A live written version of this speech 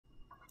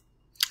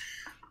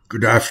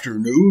Good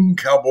afternoon,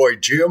 Cowboy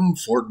Jim,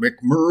 Fort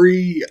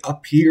McMurray,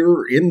 up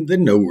here in the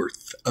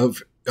north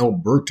of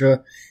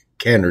Alberta,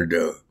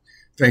 Canada.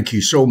 Thank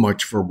you so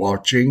much for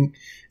watching.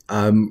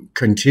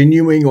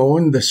 Continuing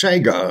on the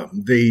saga,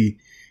 the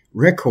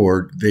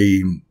record,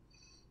 the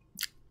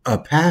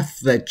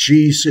path that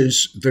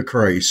Jesus the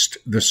Christ,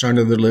 the Son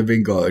of the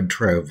living God,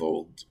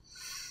 traveled.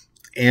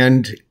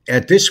 And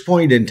at this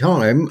point in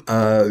time,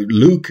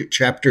 Luke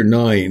chapter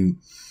 9,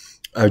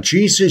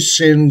 Jesus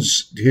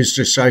sends his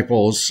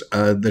disciples,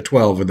 the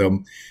 12 of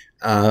them,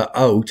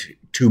 out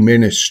to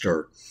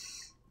minister.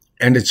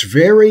 And it's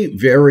very,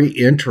 very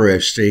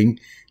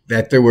interesting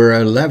that there were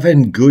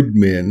 11 good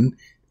men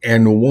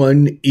and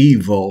one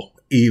evil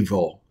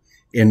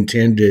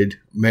intended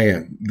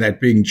man, that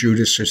being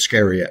Judas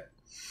Iscariot.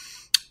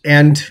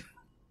 And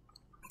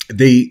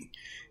the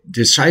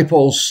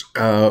disciples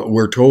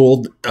were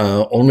told,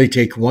 only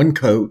take one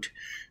coat,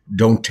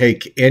 don't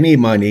take any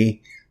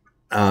money,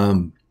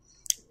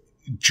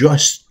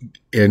 just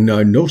in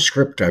no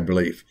script, I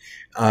believe.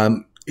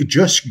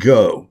 Just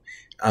go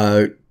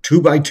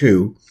 2 by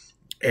 2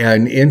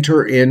 and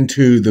enter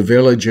into the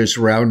villages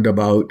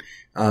roundabout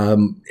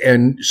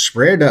and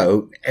spread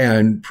out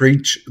and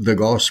preach the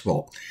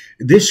gospel.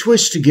 This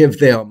was to give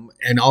them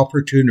an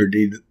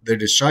opportunity, the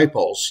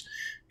disciples,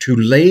 to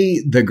lay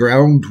the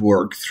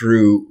groundwork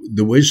through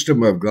the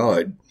wisdom of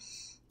God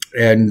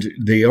and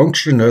the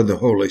unction of the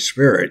Holy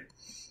Spirit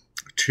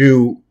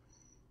to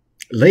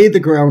lay the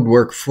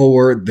groundwork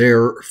for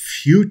their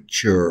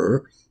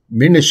future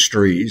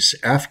ministries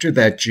after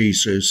that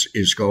Jesus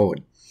is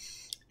gone.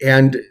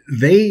 And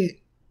they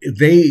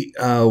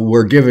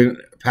were given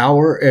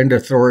power and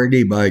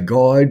authority by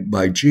God,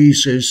 by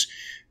Jesus,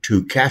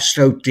 to cast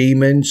out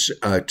demons,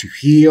 to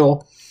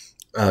heal,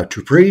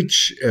 to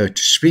preach, to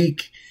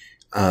speak,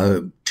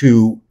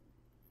 to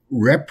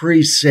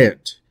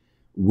represent,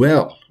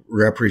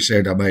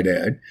 I might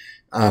add,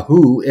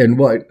 who and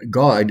what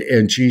God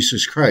and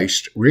Jesus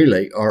Christ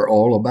really are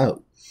all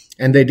about.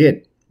 And they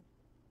did.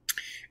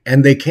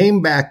 And they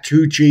came back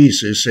to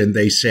Jesus and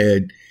they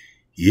said,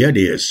 it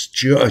is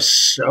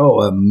just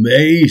so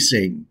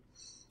amazing.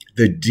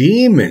 The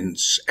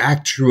demons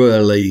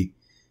actually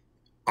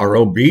are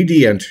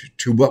obedient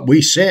to what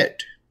we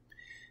said.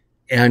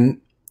 And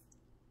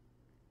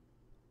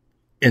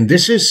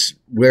this is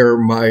where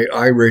my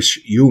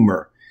Irish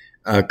humor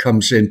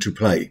comes into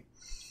play.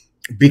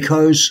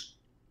 Because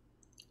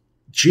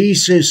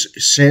Jesus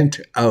sent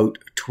out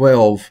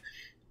 12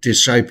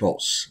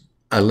 disciples,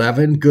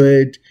 11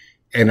 good,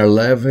 and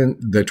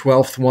the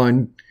 12th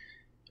one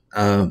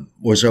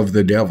was of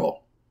the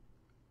devil.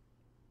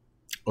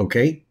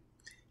 Okay?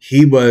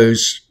 He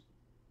was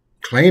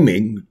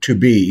claiming to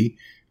be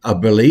a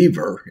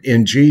believer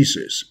in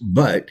Jesus,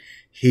 but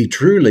he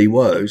truly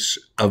was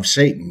of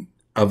Satan,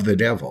 of the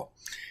devil.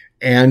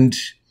 And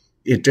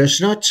it does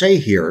not say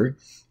here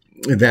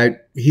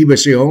that he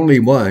was the only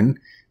one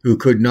who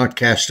could not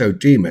cast out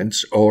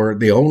demons, or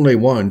the only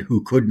one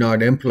who could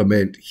not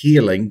implement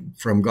healing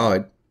from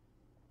God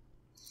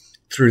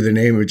through the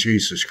name of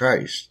Jesus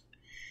Christ.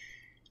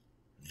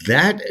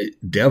 That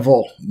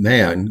devil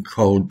man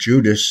called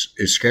Judas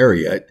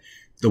Iscariot,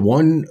 the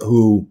one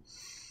who,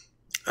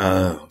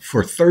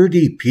 for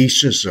 30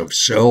 pieces of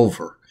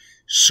silver,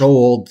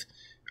 sold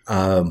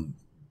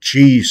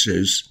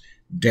Jesus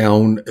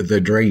down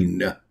the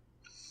drain.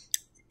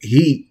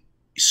 He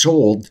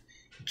sold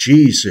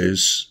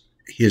Jesus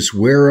his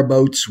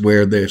whereabouts,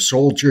 where the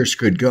soldiers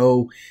could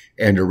go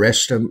and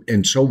arrest him,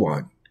 and so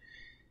on.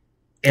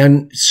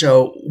 And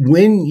so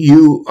when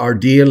you are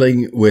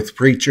dealing with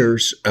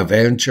preachers,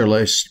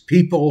 evangelists,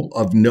 people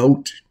of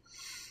note,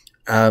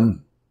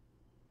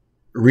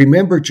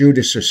 remember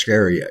Judas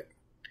Iscariot.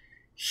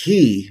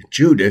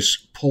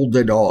 Judas, pulled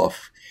it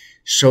off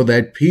so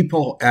that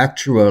people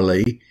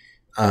actually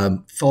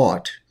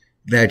thought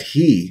that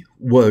he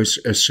was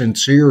a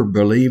sincere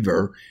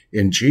believer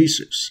in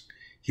Jesus.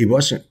 He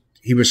wasn't.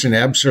 He was an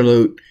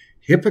absolute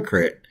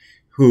hypocrite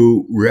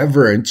who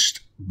reverenced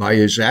by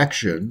his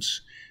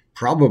actions,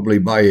 probably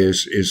by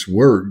his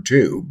word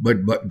too,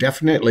 but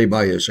definitely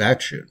by his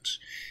actions.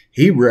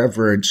 He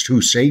reverenced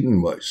who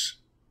Satan was.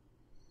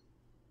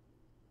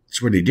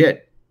 That's what he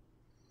did.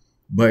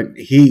 But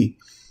he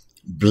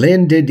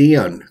blended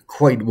in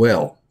quite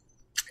well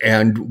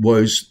and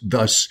was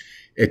thus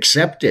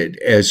accepted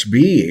as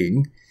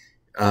being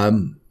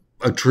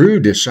a true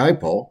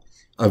disciple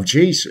of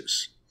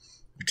Jesus.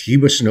 But he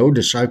was no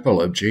disciple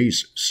of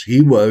Jesus.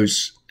 He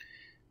was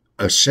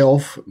a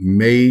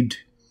self-made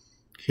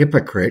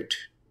hypocrite,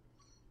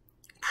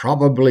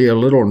 probably a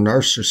little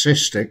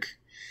narcissistic,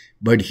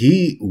 but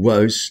he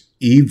was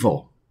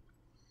evil.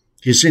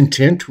 His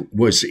intent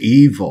was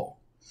evil,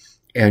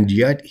 and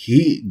yet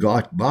he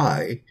got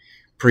by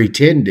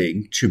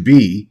pretending to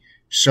be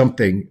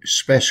something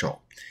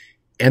special.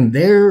 And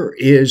there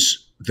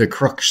is the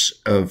crux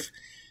of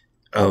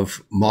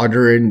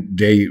modern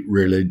day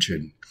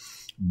religion.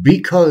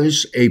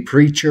 Because a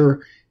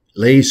preacher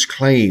lays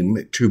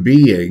claim to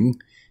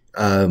being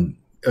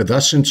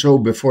thus and so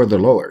before the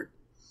Lord,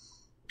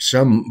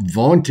 some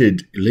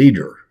vaunted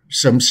leader,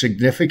 some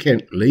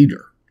significant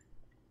leader,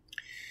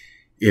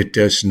 it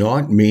does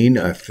not mean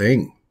a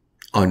thing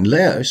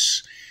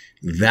unless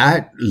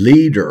that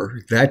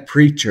leader, that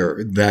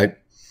preacher,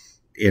 that,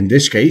 in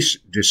this case,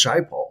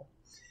 disciple,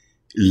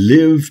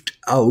 lived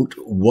out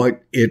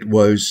what it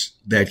was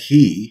that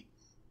he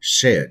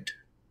said.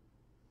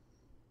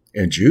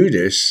 And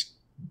Judas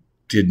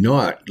did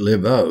not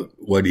live out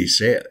what he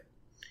said.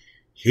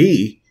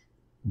 He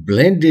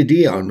blended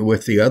in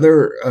with the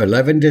other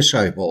 11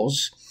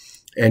 disciples,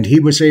 and he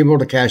was able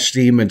to cast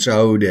demons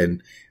out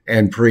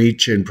and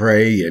preach and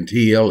pray and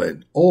heal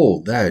and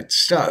all that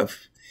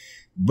stuff.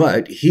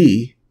 But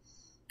he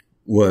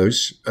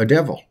was a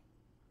devil.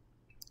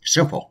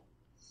 Simple.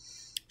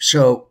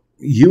 So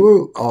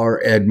you are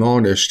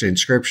admonished in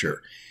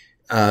Scripture.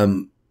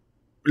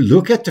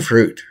 Look at the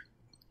fruit.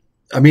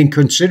 I mean,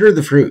 consider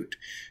the fruit.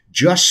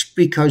 Just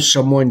because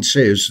someone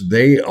says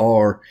they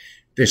are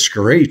this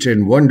great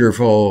and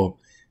wonderful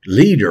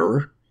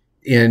leader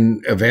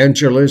in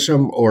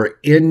evangelism or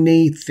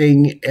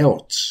anything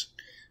else,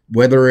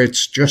 whether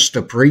it's just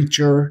a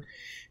preacher,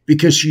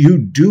 because you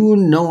do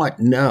not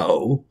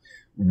know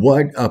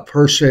what a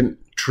person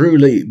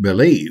truly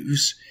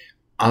believes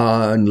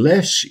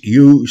unless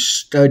you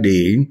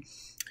study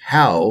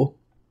how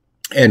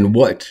and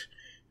what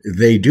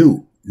they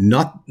do,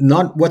 not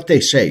what they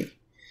say.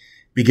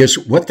 Because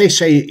what they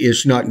say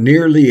is not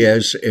nearly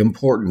as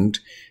important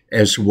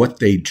as what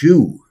they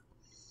do.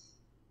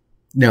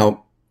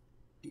 Now,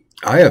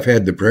 I have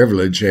had the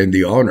privilege and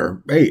the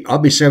honor, hey, I'll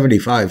be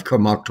 75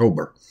 come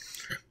October,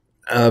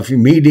 of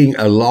meeting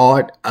a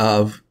lot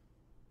of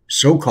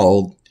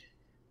so-called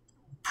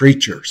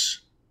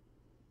preachers.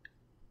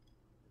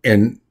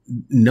 And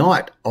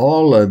not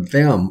all of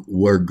them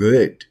were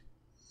good.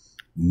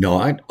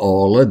 Not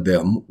all of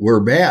them were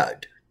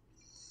bad.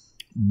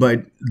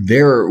 But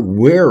there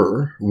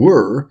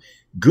were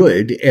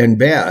good and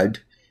bad,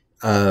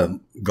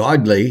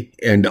 godly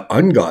and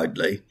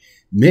ungodly,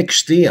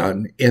 mixed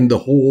in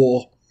the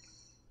whole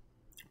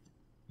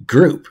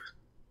group.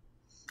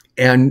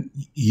 And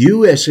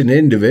you as an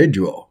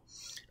individual,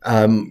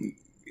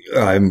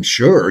 I'm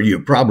sure you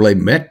probably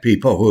met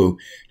people who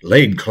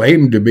laid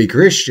claim to be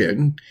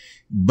Christian,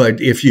 but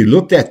if you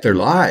looked at their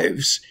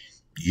lives,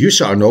 you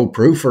saw no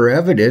proof or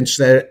evidence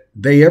that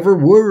they ever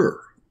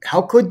were.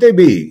 How could they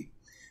be?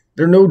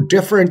 They're no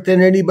different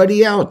than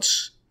anybody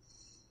else.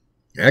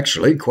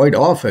 Actually, quite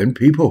often,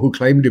 people who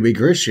claim to be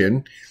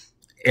Christian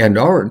and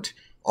aren't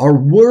are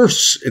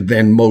worse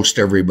than most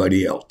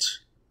everybody else.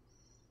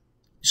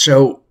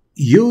 So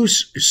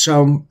use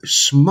some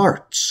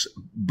smarts.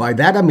 By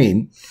that I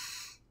mean,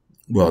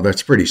 well,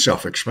 that's pretty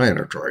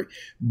self-explanatory,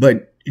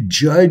 but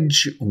don't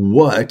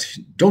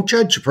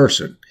judge a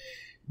person.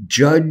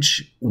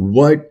 Judge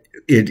what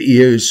it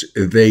is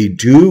they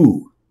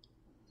do.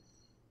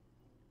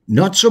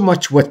 Not so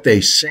much what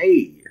they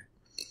say,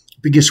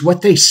 because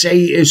what they say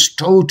is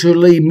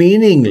totally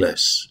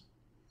meaningless.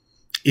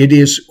 It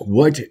is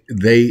what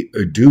they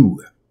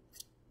do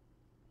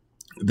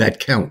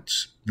that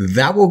counts.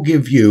 That will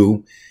give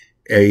you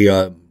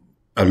a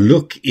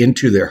look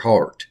into their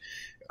heart.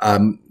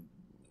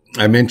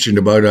 I mentioned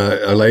about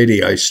a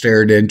lady I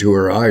stared into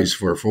her eyes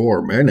for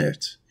 4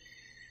 minutes.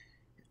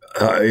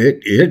 I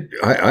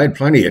had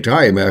plenty of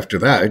time after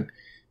that.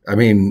 I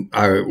mean,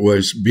 I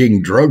was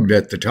being drugged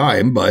at the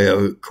time by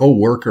a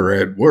co-worker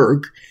at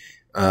work,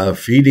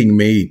 feeding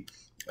me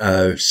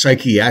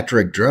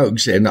psychiatric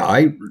drugs, and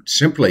I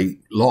simply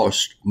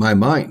lost my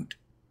mind.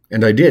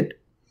 And I did.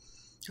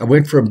 I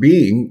went from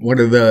being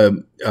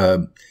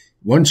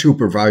one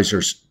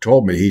supervisor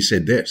told me, he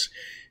said this.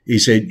 He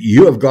said,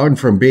 you have gone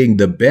from being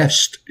the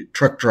best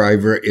truck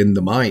driver in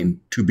the mine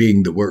to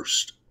being the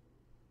worst.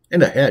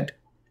 And I had.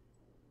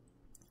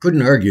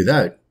 Couldn't argue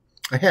that.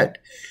 I had.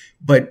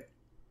 But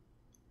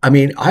I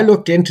mean, I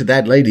looked into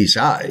that lady's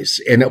eyes,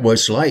 and it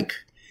was like,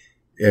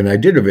 and I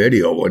did a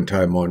video one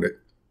time on it.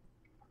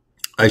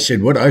 I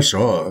said, what I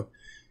saw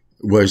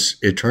was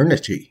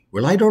eternity.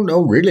 Well, I don't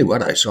know really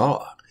what I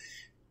saw.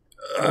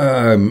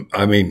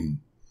 I mean,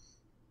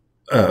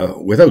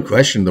 without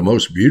question, the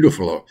most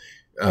beautiful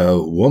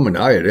woman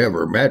I had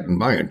ever met in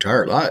my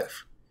entire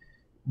life.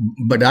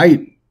 But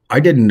I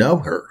didn't know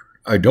her.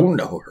 I don't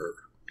know her.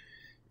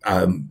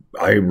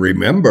 I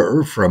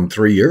remember from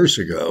 3 years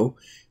ago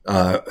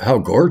how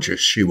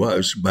gorgeous she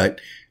was, but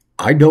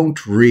I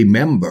don't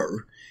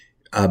remember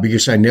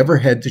because I never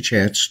had the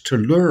chance to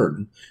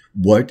learn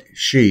what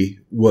she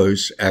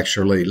was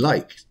actually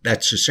like.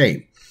 That's the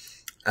same.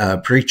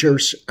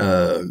 Preachers,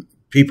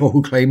 people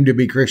who claim to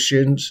be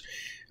Christians,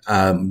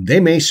 they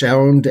may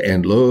sound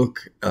and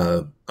look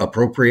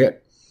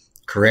appropriate,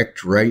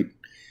 correct, right?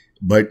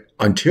 But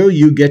until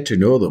you get to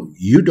know them,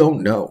 you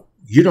don't know.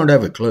 You don't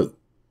have a clue.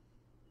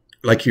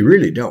 Like you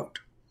really don't.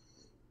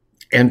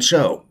 And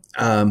so,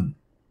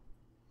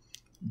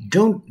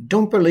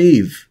 don't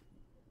believe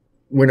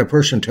when a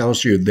person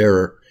tells you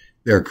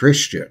they're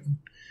Christian,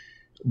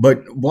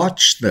 but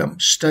watch them,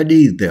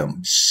 study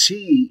them,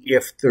 see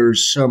if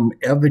there's some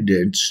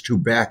evidence to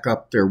back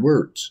up their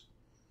words.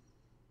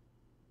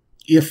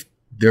 if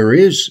there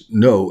is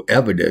no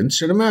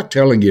evidence, and I'm not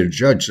telling you to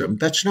judge them,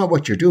 that's not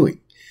what you're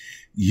doing.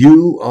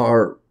 You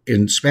are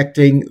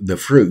inspecting the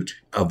fruit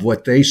of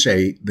what they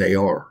say they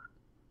are.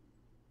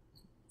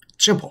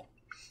 Simple.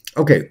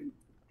 Okay.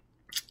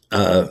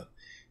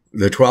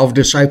 The 12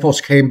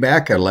 disciples came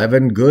back,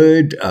 11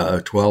 good,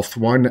 12th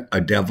one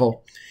a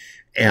devil.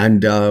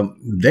 And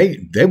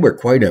they were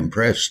quite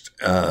impressed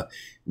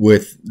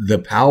with the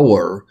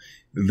power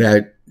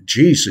that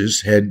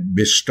Jesus had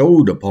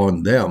bestowed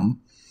upon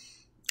them,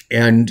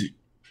 and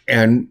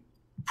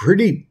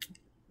pretty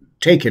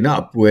taken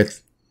up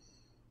with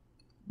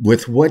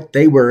what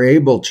they were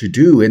able to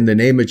do in the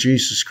name of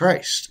Jesus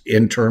Christ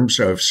in terms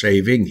of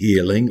saving,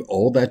 healing,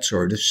 all that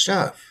sort of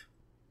stuff.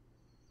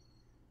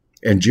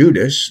 And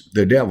Judas,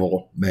 the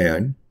devil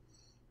man,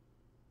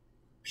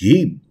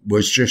 he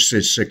was just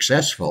as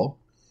successful,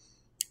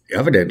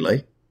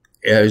 evidently,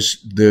 as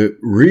the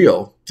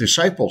real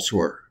disciples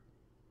were.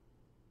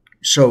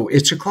 So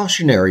it's a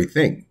cautionary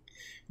thing.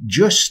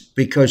 Just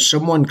because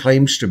someone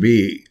claims to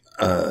be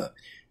a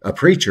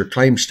preacher,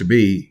 claims to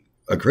be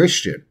a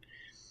Christian,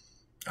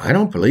 I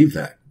don't believe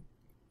that.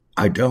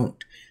 I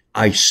don't.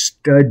 I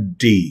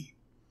study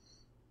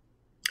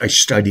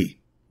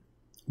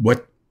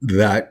what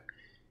that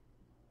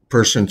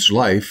person's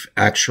life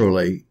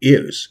actually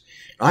is.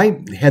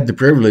 I had the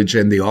privilege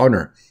and the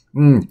honor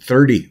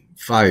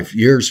 35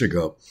 years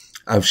ago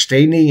of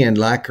staining and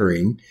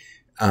lacquering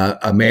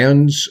a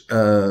man's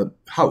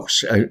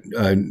house,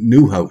 a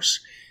new house.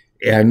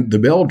 And the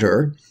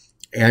builder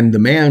and the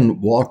man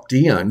walked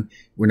in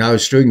when I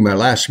was doing my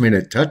last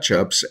minute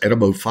touch-ups at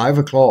about 5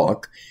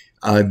 o'clock,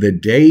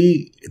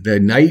 the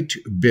night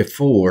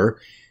before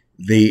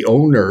the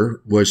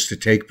owner was to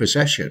take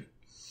possession.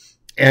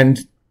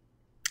 And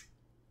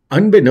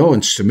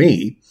unbeknownst to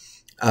me,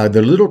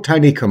 the little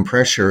tiny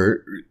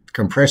compressor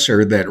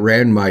that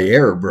ran my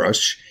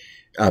airbrush,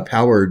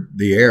 powered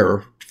the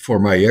air for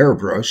my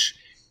airbrush,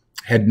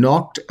 had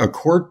knocked a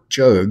quart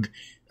jug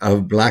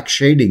of black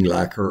shading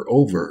lacquer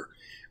over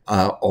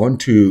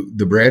onto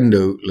the brand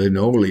new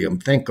linoleum.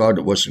 Thank God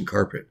it wasn't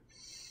carpet.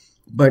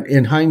 But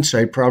in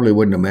hindsight, probably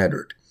wouldn't have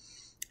mattered.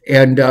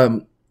 And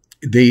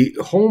the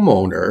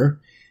homeowner,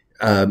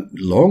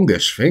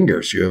 longest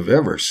fingers you have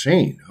ever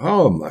seen.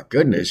 Oh, my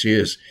goodness. He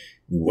is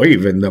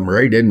waving them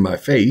right in my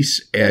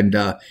face. And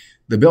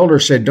the builder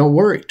said, don't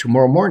worry,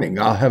 tomorrow morning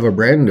I'll have a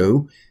brand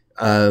new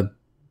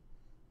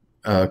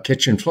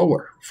kitchen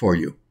floor for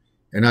you.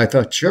 And I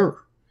thought,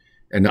 sure.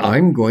 And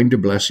I'm going to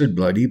blessed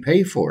bloody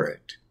pay for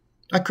it.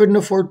 I couldn't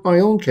afford my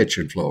own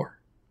kitchen floor.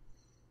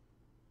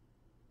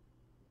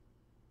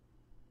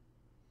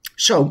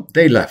 So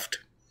they left.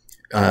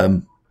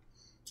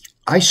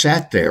 I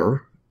sat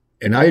there,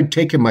 and I had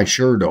taken my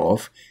shirt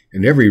off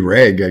and every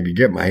rag I could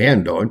get my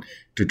hand on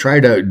to try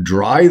to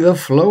dry the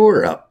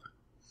floor up.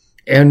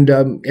 And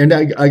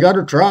I got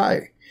to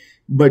try.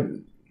 But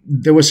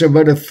there was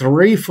about a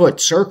 3-foot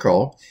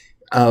circle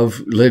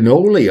of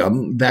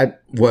linoleum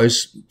that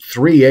was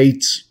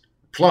 3/8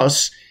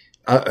 plus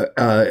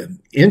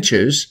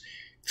inches,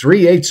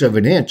 3/8 of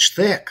an inch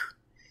thick.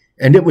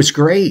 And it was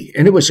gray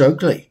and it was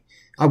ugly.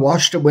 I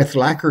washed it with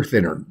lacquer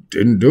thinner.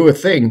 Didn't do a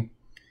thing.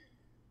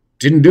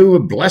 Didn't do a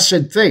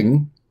blessed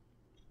thing.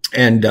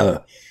 And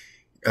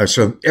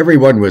so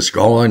everyone was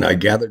gone. I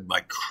gathered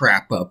my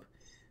crap up.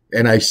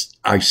 And I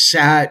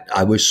sat.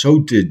 I was so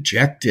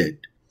dejected.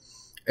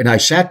 And I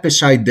sat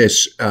beside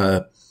this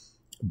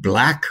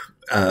black,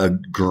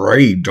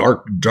 gray,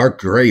 dark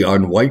gray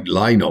on white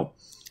lino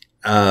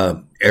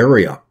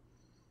area.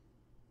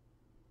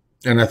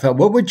 And I thought,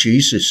 what would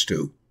Jesus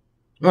do?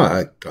 Well,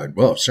 I thought,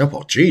 well,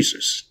 simple.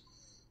 Jesus.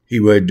 He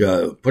would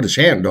put his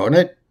hand on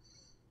it,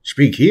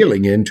 speak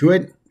healing into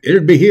it.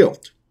 It'd be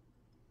healed.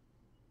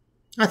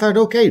 I thought,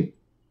 okay,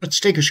 let's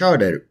take a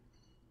shot at it.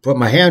 Put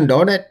my hand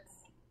on it,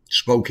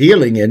 spoke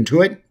healing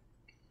into it,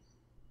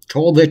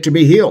 told it to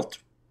be healed.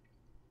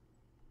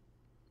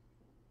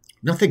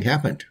 Nothing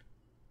happened.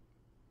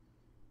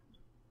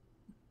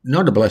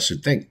 Not a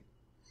blessed thing.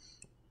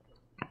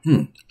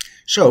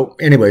 So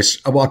anyways,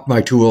 I walked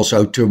my tools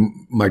out to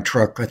my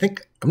truck.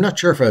 I'm not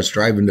sure if I was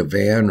driving the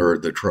van or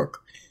the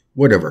truck,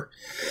 whatever.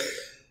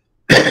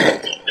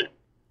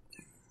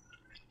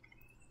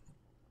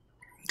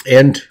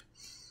 And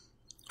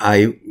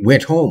I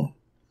went home,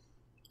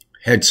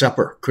 had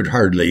supper, could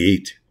hardly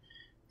eat.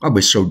 I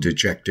was so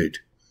dejected.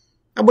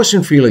 I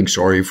wasn't feeling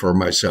sorry for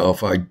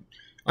myself. I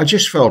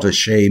just felt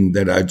ashamed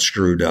that I'd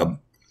screwed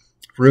up,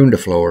 ruined the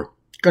floor.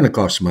 Going to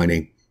cost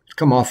money.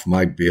 Come off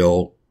my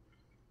bill.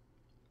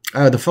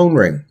 The phone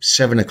rang,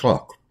 7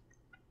 o'clock.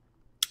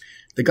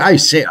 The guy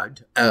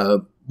said,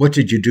 what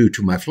did you do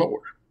to my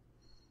floor?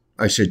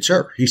 I said,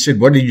 sir. He said,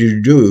 what did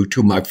you do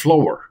to my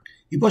floor?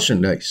 He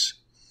wasn't nice.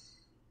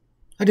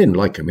 I didn't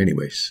like him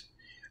anyways.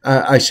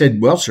 I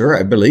said, well, sir,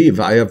 I believe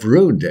I have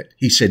ruined it.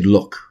 He said,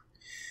 look,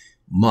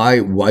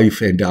 my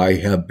wife and I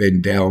have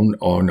been down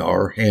on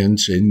our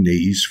hands and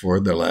knees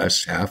for the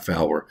last half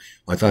hour.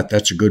 I thought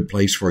that's a good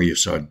place for you,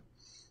 son.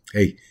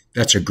 Hey,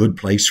 that's a good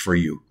place for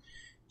you.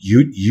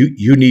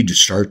 You need to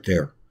start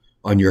there.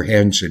 on your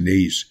hands and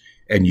knees,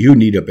 and you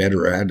need a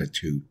better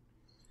attitude.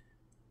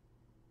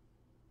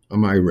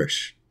 I'm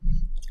Irish.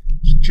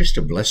 It's just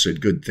a blessed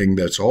good thing,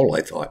 that's all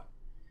I thought.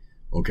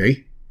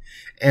 Okay?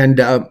 And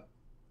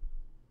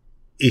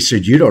he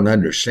said, you don't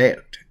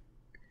understand.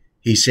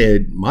 He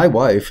said, my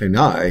wife and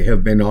I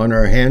have been on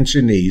our hands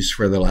and knees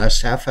for the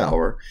last half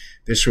hour.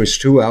 This was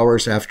 2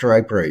 hours after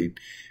I prayed.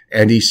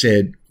 And he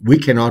said, we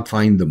cannot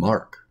find the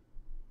mark.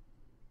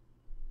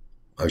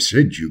 I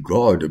said, you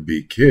gotta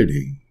be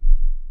kidding.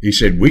 He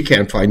said, we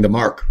can't find the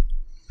mark.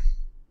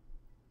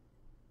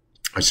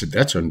 I said,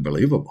 that's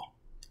unbelievable.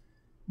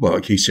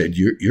 Well, he said,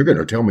 you're going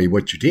to tell me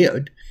what you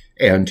did.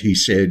 And he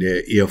said,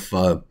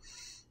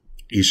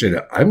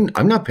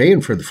 I'm not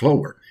paying for the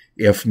floor.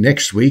 If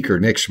next week or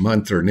next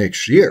month or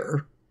next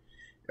year,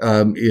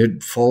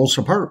 it falls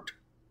apart.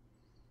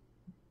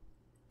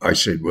 I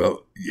said,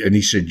 well, and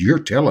he said, you're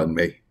telling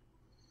me.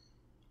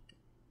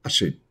 I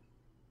said,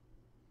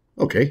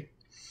 okay.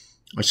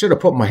 I said, I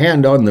put my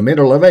hand on the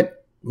middle of it,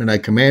 and I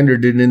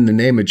commanded it in the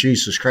name of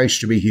Jesus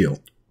Christ to be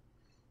healed.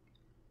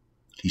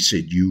 He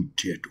said, you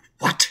did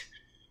what?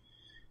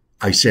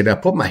 I said, I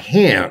put my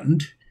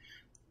hand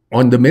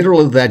on the middle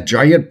of that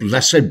giant,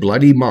 blessed,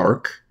 bloody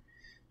mark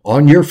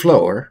on your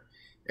floor,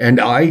 and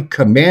I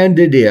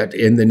commanded it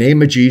in the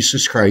name of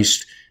Jesus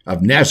Christ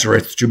of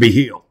Nazareth to be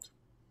healed.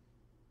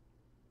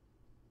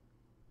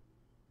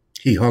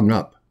 He hung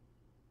up.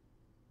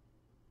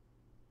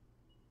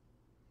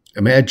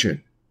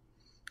 Imagine,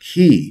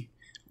 he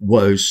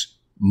was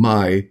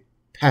my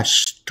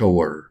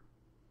pastor.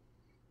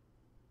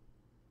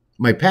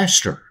 My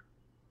pastor.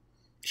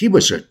 He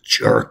was a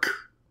jerk.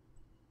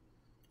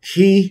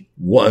 He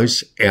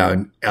was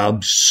an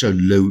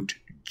absolute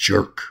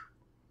jerk.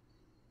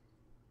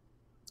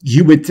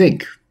 You would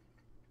think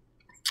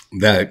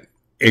that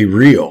a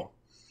real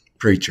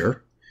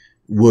preacher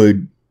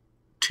would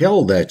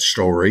tell that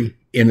story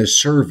in a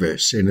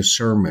service, in a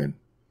sermon.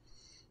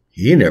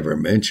 He never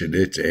mentioned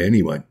it to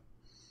anyone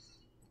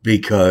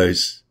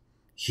because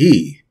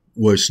he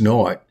was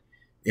not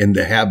in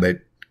the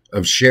habit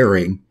of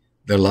sharing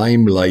the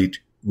limelight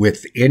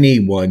with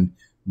anyone,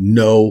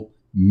 no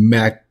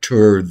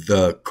matter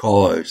the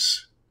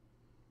cause.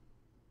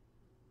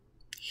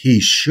 He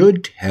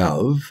should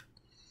have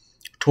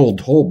told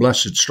the whole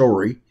blessed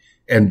story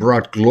and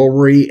brought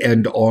glory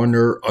and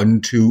honor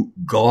unto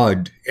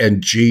God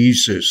and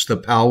Jesus, the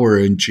power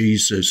in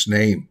Jesus'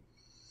 name.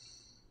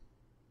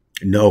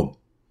 No,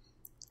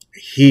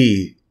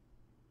 he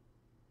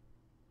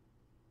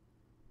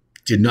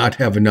did not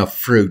have enough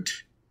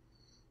fruit,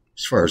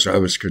 as far as I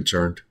was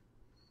concerned,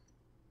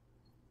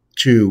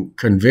 to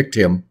convict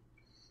him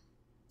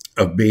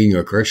of being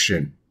a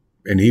Christian.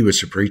 And he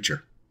was a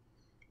preacher.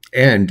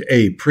 And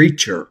a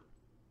preacher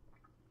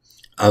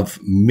of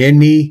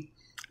many,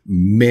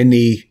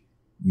 many,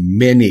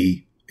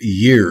 many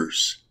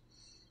years.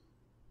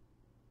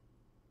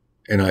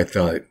 And I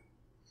thought,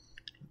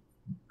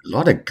 a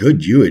lot of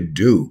good you would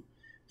do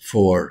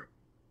for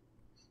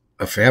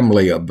a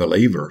family of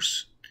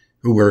believers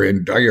who were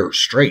in dire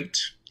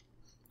straits.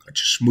 I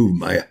just moved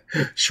my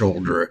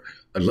shoulder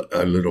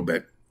a little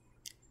bit,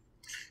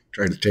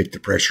 trying to take the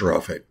pressure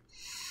off it.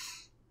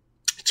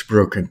 It's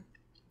broken.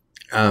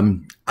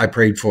 I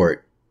prayed for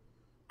it.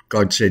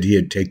 God said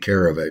he'd take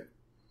care of it.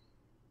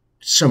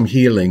 Some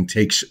healing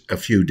takes a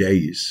few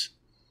days.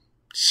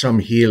 Some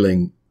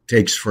healing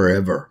takes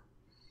forever.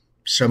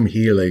 Some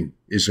healing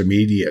is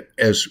immediate,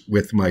 as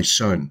with my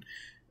son,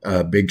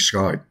 Big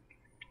Scott.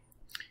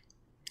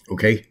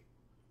 Okay?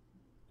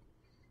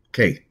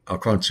 Okay, I'll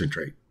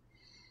concentrate.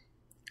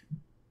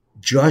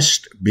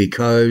 Just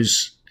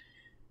because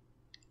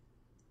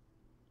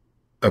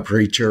a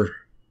preacher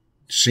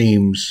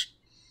seems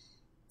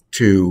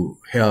to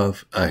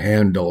have a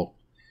handle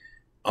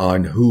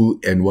on who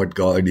and what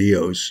God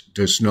is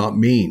does not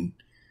mean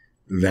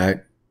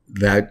that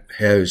that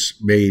has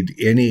made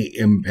any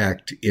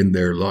impact in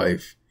their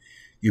life.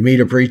 You meet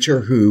a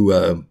preacher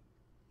who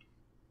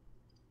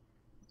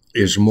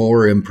is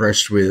more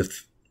impressed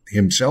with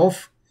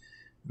himself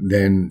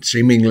than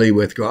seemingly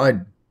with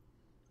God,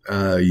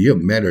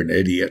 you've met an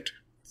idiot.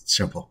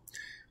 Simple.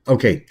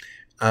 Okay.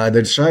 The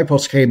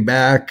disciples came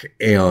back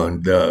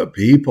and the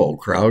people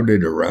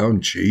crowded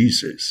around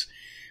Jesus.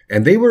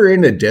 And they were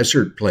in a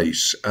desert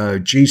place.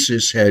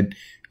 Jesus had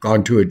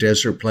gone to a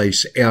desert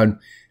place and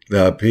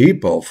the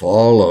people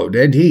followed,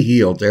 and he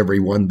healed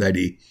everyone that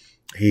he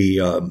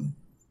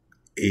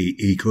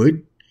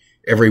could.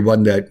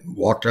 Everyone that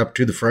walked up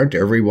to the front,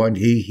 everyone,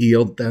 he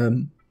healed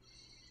them.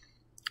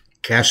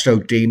 Cast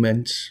out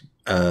demons,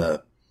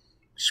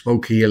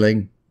 spoke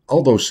healing,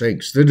 all those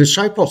things. The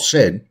disciples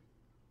said,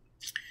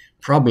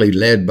 probably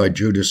led by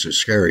Judas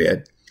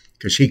Iscariot,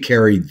 because he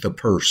carried the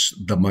purse,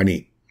 the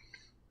money.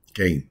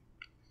 Okay.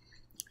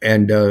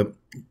 And the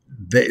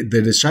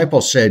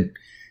disciples said,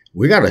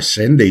 we got to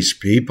send these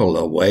people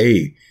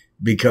away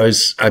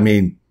because,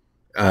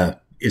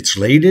 it's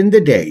late in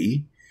the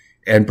day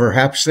and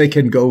perhaps they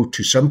can go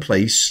to some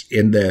place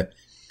in the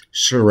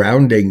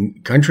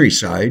surrounding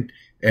countryside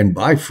and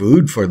buy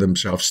food for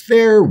themselves.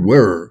 There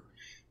were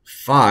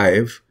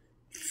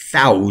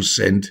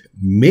 5,000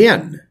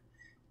 men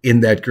in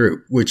that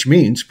group, which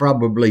means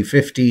probably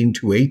 15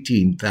 to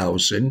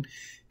 18,000,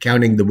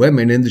 counting the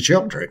women and the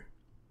children.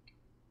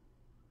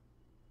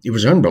 It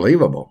was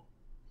unbelievable.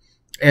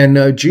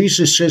 And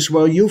Jesus says,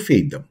 well, you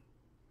feed them.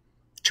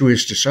 To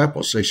his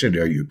disciples, they said,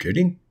 are you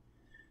kidding?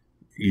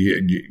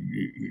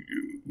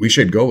 We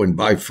should go and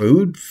buy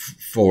food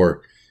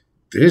for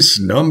this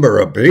number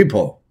of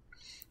people.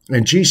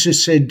 And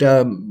Jesus said,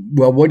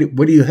 well, what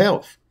do you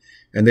have?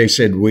 And they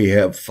said, we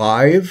have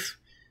 5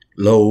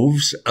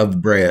 loaves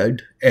of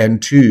bread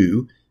and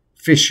 2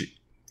 fish.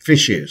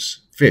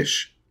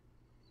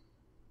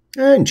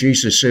 And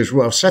Jesus says,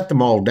 well, set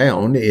them all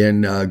down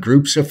in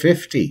groups of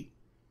 50.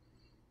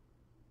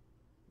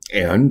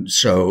 And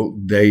so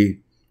they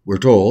were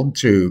told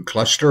to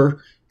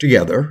cluster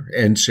together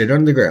and sit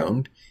on the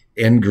ground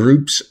in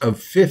groups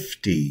of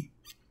 50.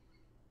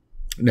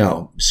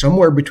 Now,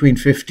 somewhere between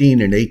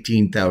 15 and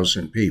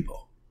 18,000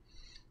 people.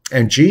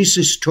 And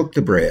Jesus took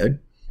the bread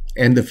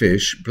and the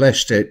fish,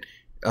 blessed it,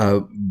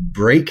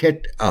 break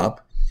it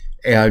up,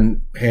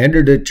 and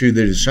handed it to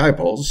the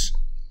disciples.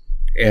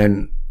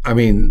 And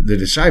the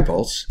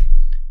disciples,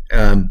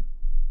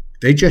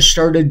 they just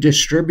started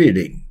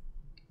distributing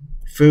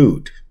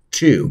food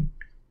to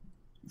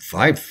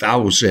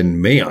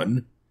 5,000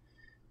 men,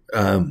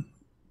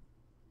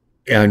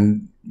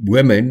 and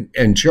women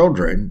and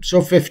children,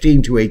 so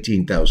 15 to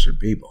 18,000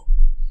 people.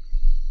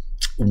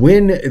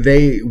 When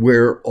they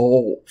were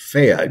all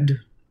fed,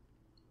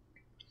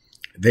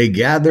 they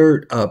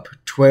gathered up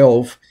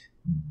 12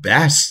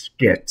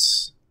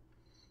 baskets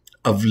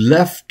of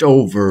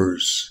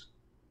leftovers.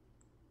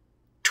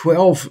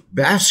 12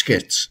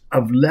 baskets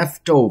of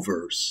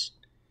leftovers.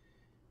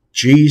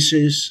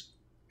 Jesus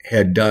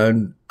had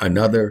done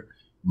another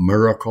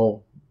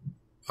miracle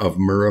of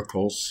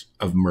miracles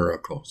of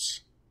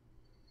miracles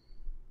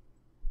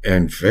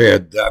and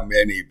fed that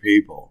many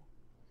people.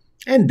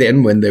 And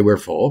then when they were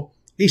full,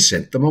 he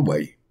sent them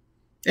away,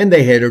 and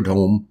they headed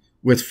home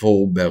with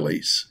full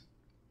bellies.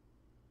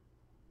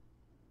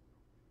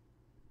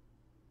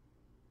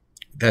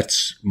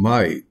 That's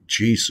my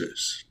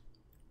Jesus.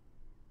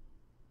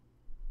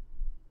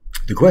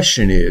 The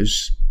question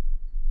is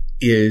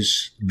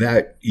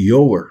that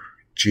your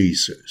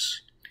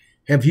Jesus?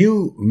 Have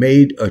you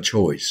made a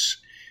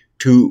choice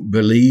to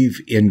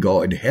believe in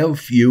God?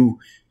 Have you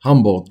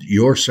humbled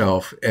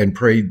yourself and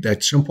prayed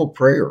that simple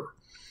prayer?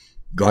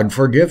 God,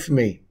 forgive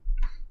me.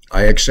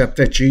 I accept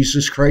that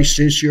Jesus Christ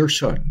is your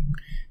Son,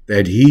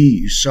 that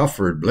he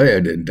suffered,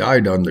 bled, and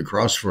died on the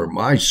cross for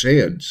my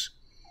sins.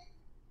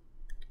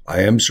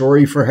 I am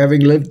sorry for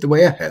having lived the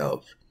way I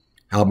have.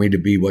 Help me to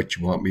be what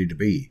you want me to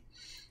be.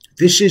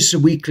 This is the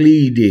week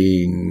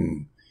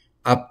leading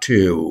up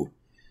to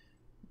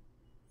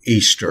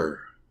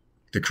Easter,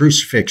 the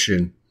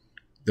crucifixion,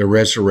 the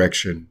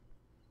resurrection.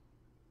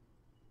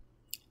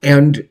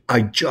 And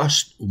I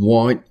just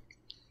want,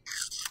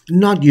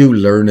 not you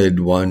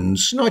learned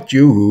ones, not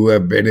you who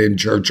have been in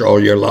church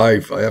all your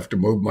life. I have to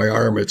move my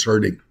arm, it's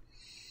hurting.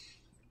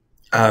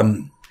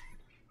 But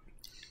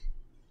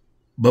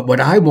what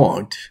I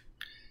want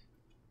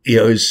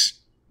is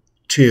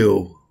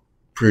to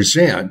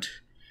present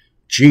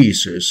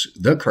Jesus,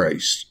 the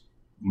Christ,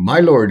 my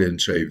Lord and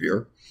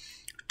Savior,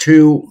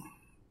 to,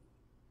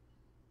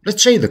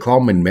 let's say, the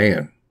common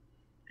man.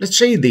 Let's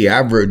say the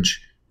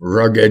average,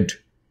 rugged,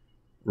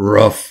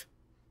 rough,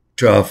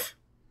 tough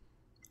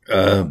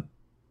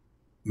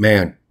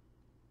man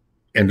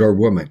and or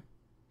woman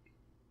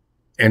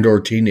and or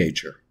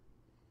teenager.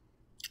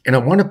 And I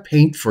want to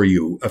paint for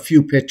you a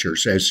few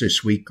pictures as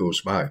this week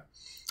goes by.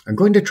 I'm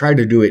going to try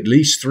to do at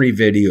least 3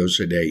 videos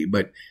a day,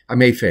 but I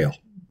may fail.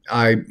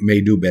 I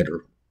may do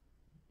better.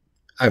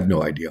 I have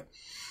no idea.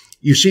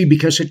 You see,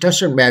 because it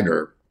doesn't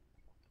matter.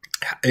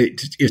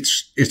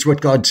 It's what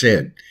God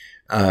said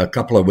a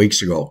couple of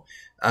weeks ago.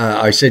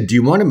 I said, do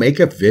you want to make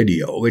a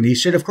video? And he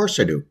said, of course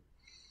I do.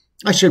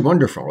 I said,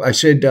 wonderful. I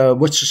said,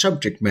 what's the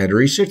subject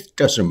matter? He said, it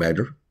doesn't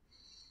matter.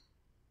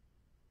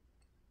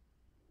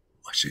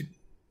 I said,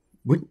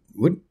 what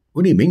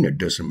do you mean it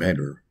doesn't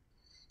matter?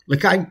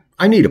 Like,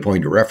 I need a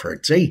point of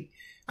reference, eh?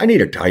 I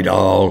need a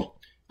title.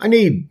 I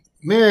need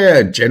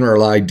a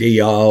general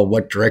idea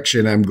what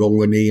direction I'm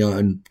going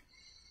on.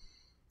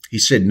 He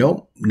said,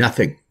 no,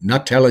 nothing.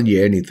 Not telling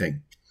you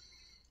anything.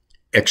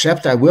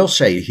 Except I will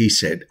say, he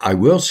said, I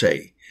will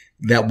say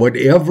that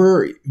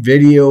whatever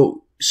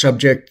video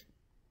subject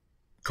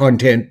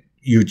content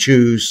you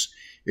choose,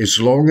 as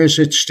long as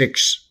it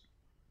sticks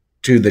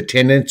to the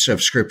tenets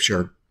of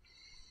Scripture,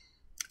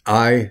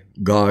 I,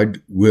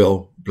 God,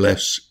 will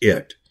bless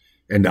it.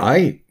 And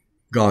I,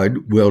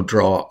 God, will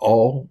draw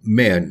all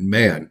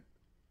man,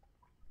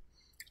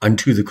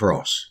 unto the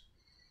cross.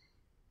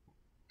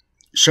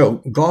 So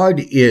God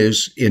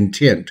is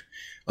intent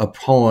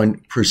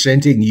upon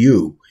presenting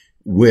you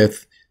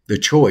with the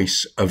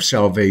choice of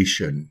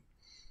salvation.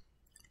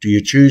 Do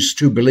you choose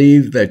to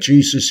believe that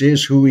Jesus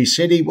is who he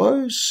said he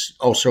was,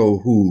 also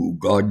who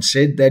God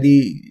said that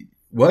he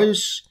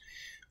was?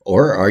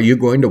 Or are you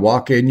going to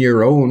walk in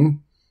your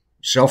own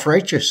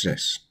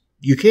self-righteousness.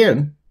 You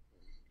can.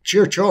 It's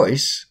your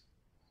choice.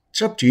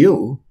 It's up to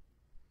you.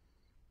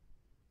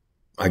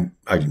 I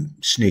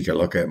sneak a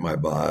look at my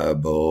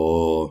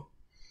Bible,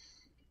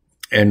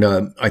 and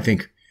I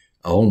think,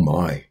 oh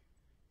my,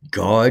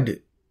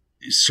 God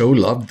so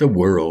loved the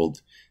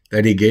world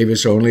that he gave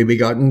his only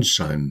begotten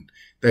Son,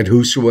 that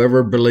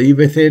whosoever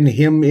believeth in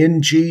him,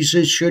 in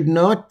Jesus, should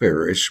not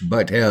perish,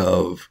 but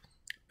have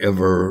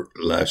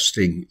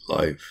everlasting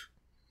life.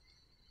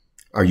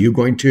 Are you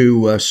going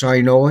to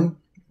sign on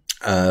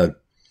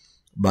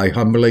by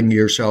humbling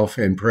yourself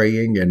and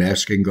praying and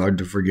asking God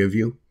to forgive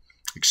you?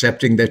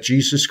 Accepting that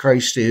Jesus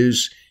Christ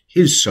is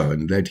his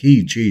Son, that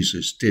he,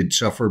 Jesus, did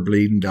suffer,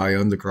 bleed, and die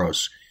on the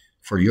cross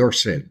for your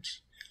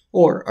sins?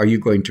 Or are you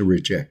going to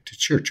reject?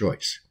 It's your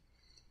choice.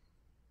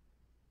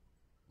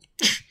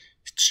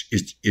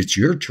 It's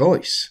your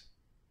choice.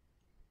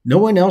 No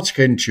one else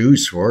can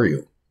choose for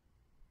you.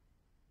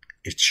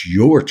 It's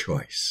your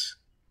choice.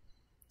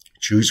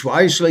 Choose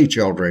wisely,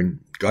 children.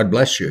 God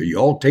bless you. You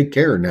all take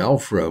care now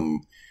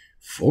from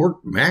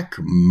Fort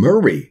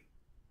McMurray.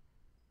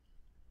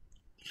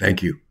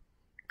 Thank you.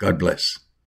 God bless.